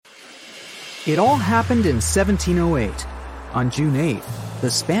It all happened in 1708. On June 8th, the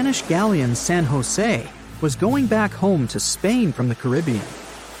Spanish galleon San Jose was going back home to Spain from the Caribbean.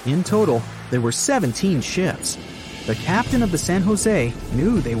 In total, there were 17 ships. The captain of the San Jose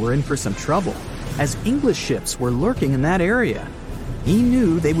knew they were in for some trouble, as English ships were lurking in that area. He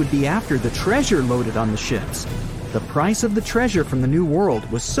knew they would be after the treasure loaded on the ships. The price of the treasure from the New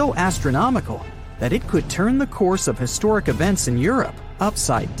World was so astronomical that it could turn the course of historic events in Europe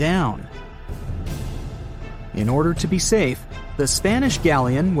upside down. In order to be safe, the Spanish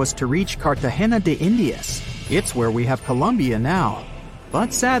galleon was to reach Cartagena de Indias. It's where we have Colombia now.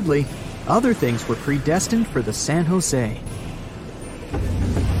 But sadly, other things were predestined for the San Jose.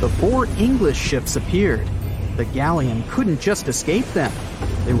 The 4 English ships appeared. The galleon couldn't just escape them.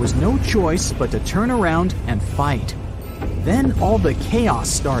 There was no choice but to turn around and fight. Then all the chaos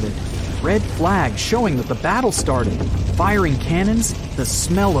started. Red flags showing that the battle started. Firing cannons, the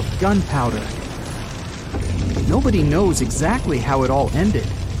smell of gunpowder. Nobody knows exactly how it all ended.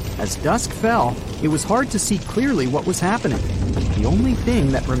 As dusk fell, it was hard to see clearly what was happening. The only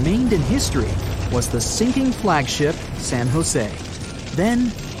thing that remained in history was the sinking flagship San Jose. Then,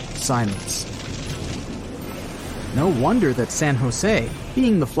 silence. No wonder that San Jose,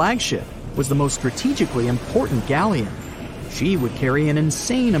 being the flagship, was the most strategically important galleon. She would carry an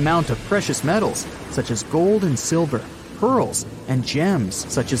insane amount of precious metals, such as gold and silver, pearls, and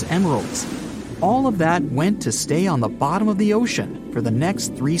gems, such as emeralds. All of that went to stay on the bottom of the ocean for the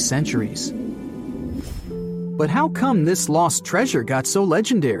next 3 centuries. But how come this lost treasure got so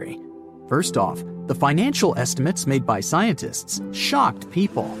legendary? First off, the financial estimates made by scientists shocked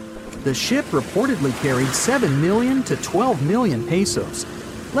people. The ship reportedly carried 7 million to 12 million pesos.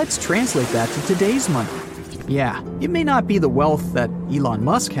 Let's translate that to today's money. Yeah, it may not be the wealth that Elon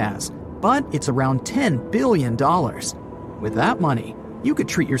Musk has, but it's around $10 billion. With that money, you could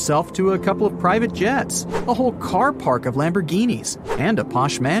treat yourself to a couple of private jets, a whole car park of Lamborghinis, and a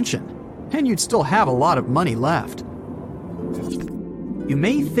posh mansion. And you'd still have a lot of money left. You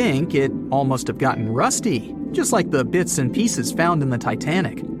may think it all must have gotten rusty, just like the bits and pieces found in the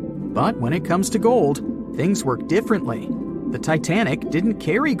Titanic. But when it comes to gold, things work differently. The Titanic didn't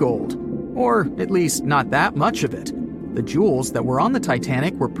carry gold, or at least not that much of it. The jewels that were on the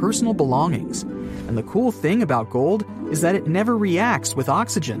Titanic were personal belongings. And the cool thing about gold is that it never reacts with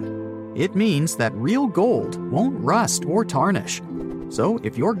oxygen. It means that real gold won't rust or tarnish. So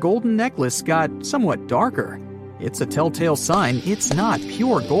if your golden necklace got somewhat darker, it's a telltale sign it's not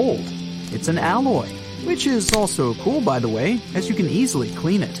pure gold. It's an alloy, which is also cool, by the way, as you can easily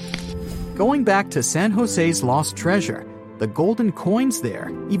clean it. Going back to San Jose's lost treasure, the golden coins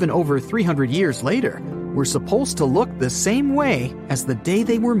there, even over 300 years later, were supposed to look the same way as the day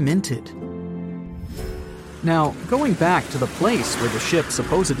they were minted. Now, going back to the place where the ship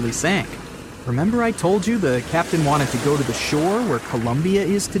supposedly sank, remember I told you the captain wanted to go to the shore where Colombia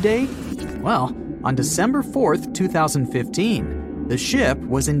is today? Well, on December 4th, 2015, the ship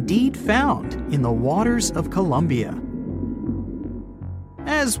was indeed found in the waters of Colombia.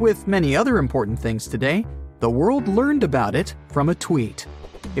 As with many other important things today, the world learned about it from a tweet.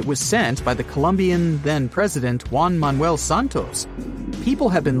 It was sent by the Colombian then-president Juan Manuel Santos. People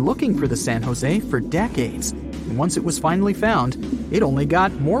have been looking for the San Jose for decades, and once it was finally found, it only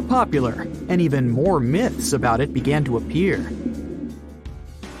got more popular, and even more myths about it began to appear.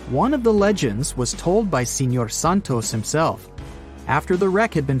 One of the legends was told by Senor Santos himself. After the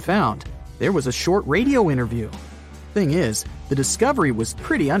wreck had been found, there was a short radio interview. Thing is, the discovery was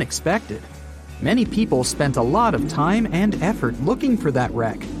pretty unexpected. Many people spent a lot of time and effort looking for that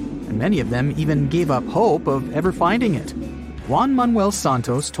wreck, and many of them even gave up hope of ever finding it. Juan Manuel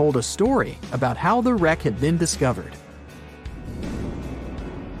Santos told a story about how the wreck had been discovered.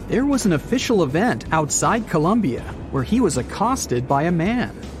 There was an official event outside Colombia where he was accosted by a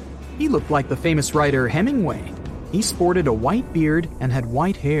man. He looked like the famous writer Hemingway. He sported a white beard and had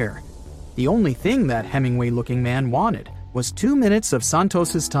white hair. The only thing that Hemingway-looking man wanted was 2 minutes of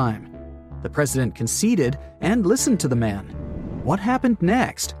Santos's time. The president conceded and listened to the man. What happened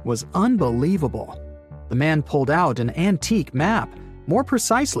next was unbelievable. The man pulled out an antique map, more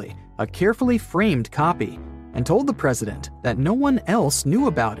precisely, a carefully framed copy, and told the president that no one else knew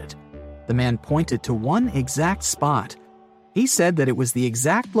about it. The man pointed to one exact spot. He said that it was the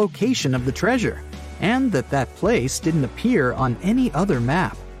exact location of the treasure, and that place didn't appear on any other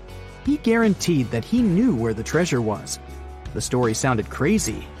map. He guaranteed that he knew where the treasure was. The story sounded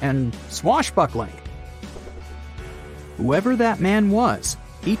crazy and swashbuckling. Whoever that man was,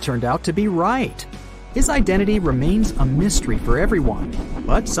 he turned out to be right. His identity remains a mystery for everyone,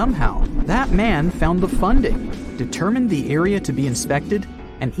 but somehow that man found the funding, determined the area to be inspected,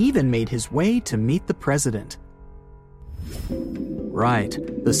 and even made his way to meet the president. Right,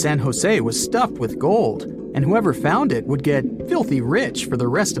 the San Jose was stuffed with gold, and whoever found it would get filthy rich for the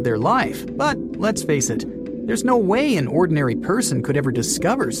rest of their life. But let's face it, there's no way an ordinary person could ever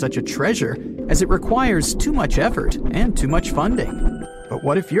discover such a treasure, as it requires too much effort and too much funding. But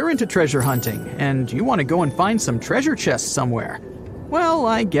what if you're into treasure hunting and you want to go and find some treasure chests somewhere? Well,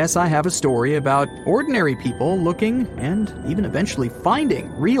 I guess I have a story about ordinary people looking and even eventually finding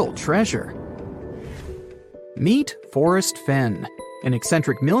real treasure. Meet Forrest Fenn, an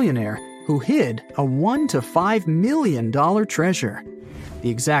eccentric millionaire who hid a $1 to $5 million treasure. The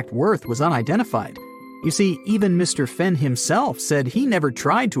exact worth was unidentified. You see, even Mr. Fenn himself said he never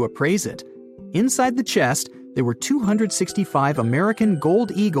tried to appraise it. Inside the chest, there were 265 American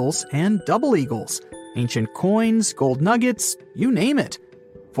gold eagles and double eagles, ancient coins, gold nuggets, you name it.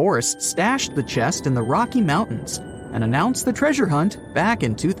 Forrest stashed the chest in the Rocky Mountains and announced the treasure hunt back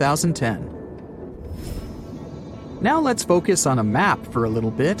in 2010. Now let's focus on a map for a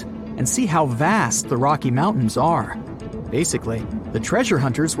little bit and see how vast the Rocky Mountains are. Basically, the treasure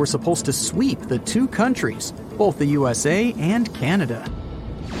hunters were supposed to sweep the two countries, both the USA and Canada.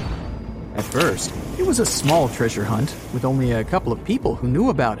 At first, it was a small treasure hunt with only a couple of people who knew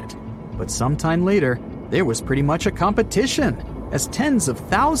about it. But sometime later, there was pretty much a competition, as tens of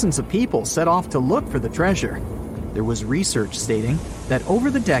thousands of people set off to look for the treasure. There was research stating that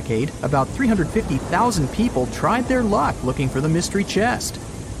over the decade, about 350,000 people tried their luck looking for the mystery chest.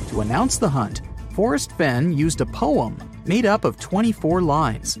 To announce the hunt, Forrest Fenn used a poem made up of 24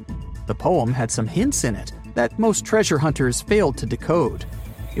 lines. The poem had some hints in it that most treasure hunters failed to decode.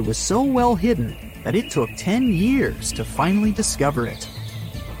 It was so well hidden that it took 10 years to finally discover it.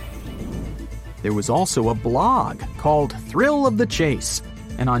 There was also a blog called Thrill of the Chase,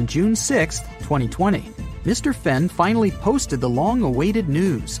 and on June 6, 2020, Mr. Fenn finally posted the long-awaited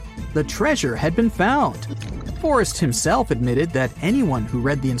news. The treasure had been found. Forrest himself admitted that anyone who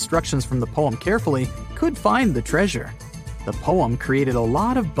read the instructions from the poem carefully could find the treasure. The poem created a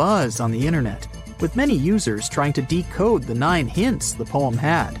lot of buzz on the internet, with many users trying to decode the 9 hints the poem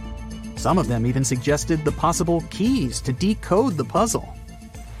had. Some of them even suggested the possible keys to decode the puzzle.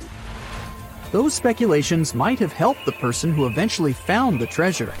 Those speculations might have helped the person who eventually found the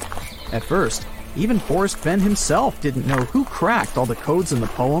treasure. At first, even Forrest Fenn himself didn't know who cracked all the codes in the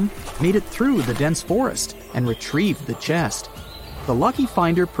poem, made it through the dense forest, and retrieved the chest. The lucky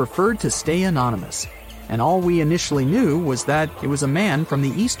finder preferred to stay anonymous, and all we initially knew was that it was a man from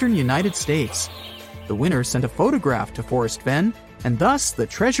the eastern United States. The winner sent a photograph to Forrest Fenn, and thus the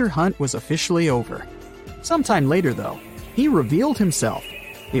treasure hunt was officially over. Sometime later, though, he revealed himself.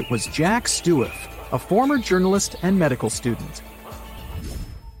 It was Jack Stueff, a former journalist and medical student.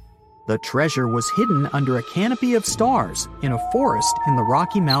 The treasure was hidden under a canopy of stars in a forest in the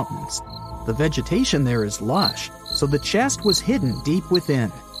Rocky Mountains. The vegetation there is lush, so the chest was hidden deep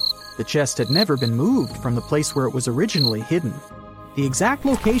within. The chest had never been moved from the place where it was originally hidden. The exact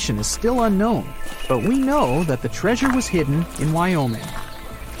location is still unknown, but we know that the treasure was hidden in Wyoming.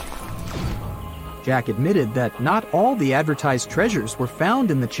 Jack admitted that not all the advertised treasures were found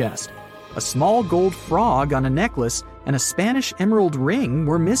in the chest. A small gold frog on a necklace and a Spanish emerald ring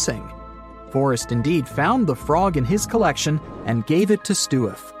were missing. Forrest indeed found the frog in his collection and gave it to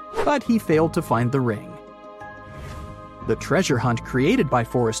Stueff, but he failed to find the ring. The treasure hunt created by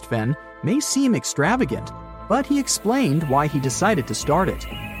Forrest Fenn may seem extravagant, but he explained why he decided to start it.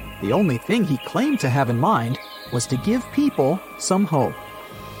 The only thing he claimed to have in mind was to give people some hope.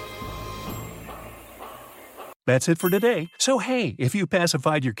 That's it for today. So hey, if you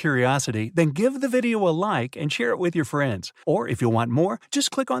pacified your curiosity, then give the video a like and share it with your friends. Or if you want more, just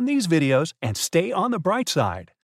click on these videos and stay on the bright side.